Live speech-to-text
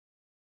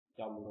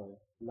Xong rồi,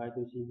 hôm nay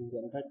tôi xin hướng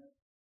dẫn cách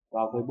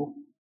vào Facebook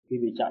khi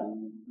bị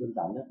chặn đơn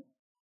giản nhất.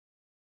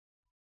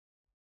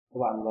 Các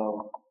bạn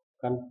vào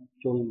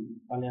Control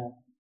Panel,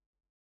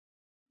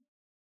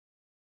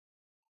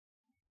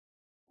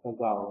 xong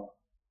vào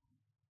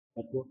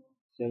Network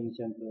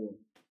Center,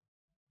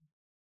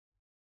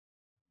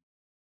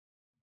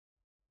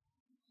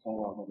 xong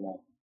vào phần này,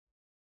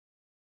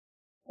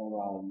 xong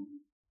vào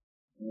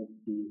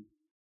NFT,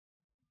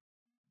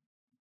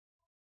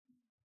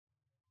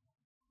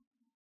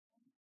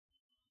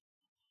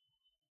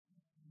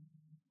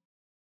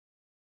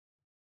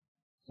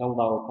 xong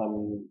vào phần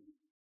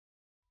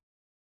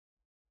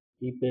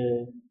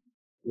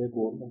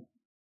IPv4 này,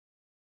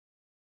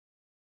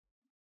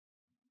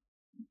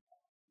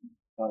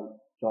 rồi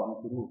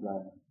chọn cái mục này,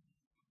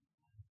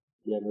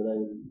 điền vào đây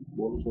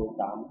 4 số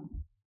 8,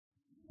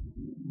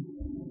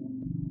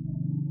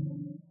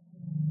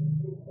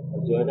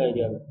 ở dưới đây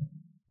điền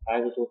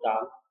 2 số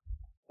 8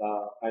 và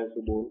 2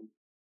 số 4,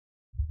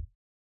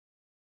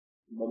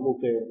 bấm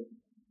OK.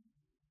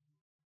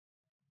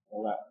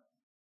 Đúng vậy.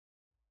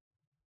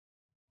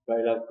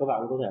 Vậy là các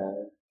bạn có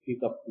thể truy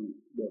cập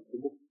được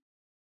Facebook,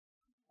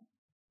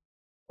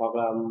 hoặc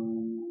là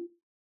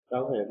ta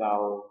có thể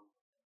vào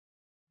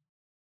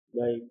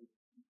đây,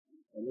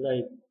 ấn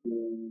đây,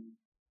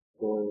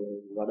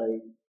 rồi vào đây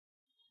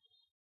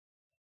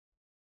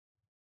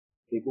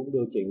thì cũng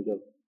điều chỉnh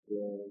được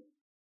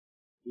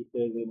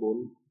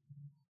IPv4.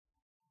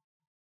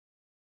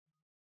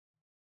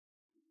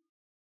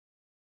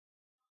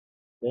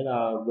 Đấy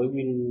là với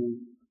Win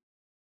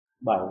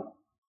 7.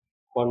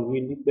 Còn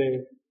Win XP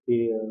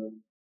thì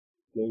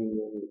mình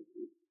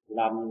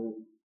làm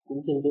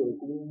cũng tương tự,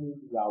 cũng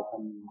vào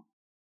phần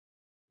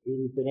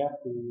internet.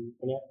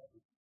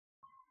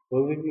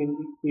 Đối với Win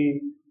XP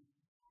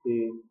thì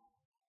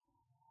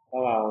ta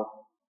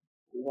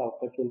cũng vào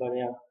Control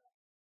Panel,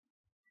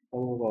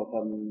 xong vào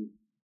phần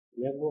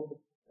Network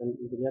and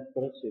Internet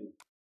Connection,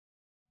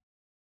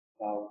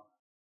 vào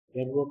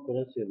Network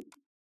Connection,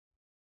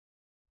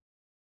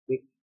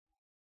 click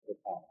để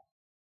tạo,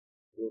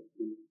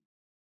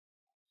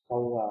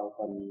 xong vào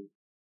phần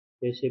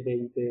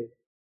TCP/IP.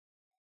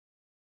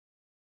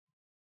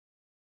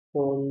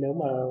 Còn nếu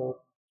mà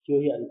chưa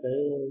hiện cái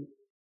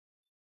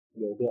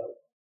biểu tượng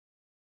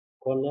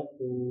connect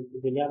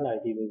internet này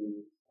thì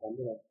mình bấm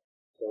vào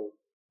rồi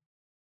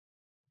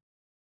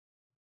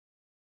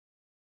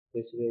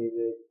TCP/IP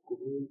cũng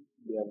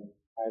điền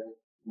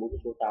 4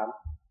 số 8,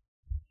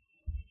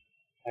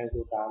 2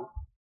 số 8,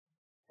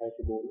 2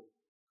 số 4,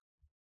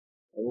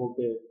 bấm OK.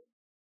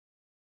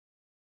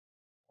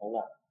 Đóng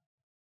lại.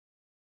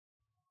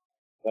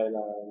 Vậy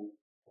là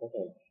có thể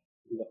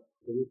nhập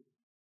cái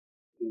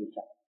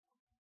chặn.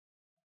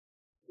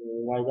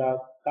 Ngoài ra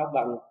các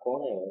bạn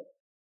có thể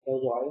theo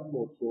dõi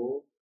một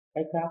số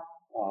cách khác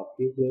ở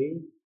phía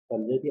dưới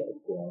phần giới thiệu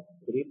của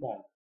clip này.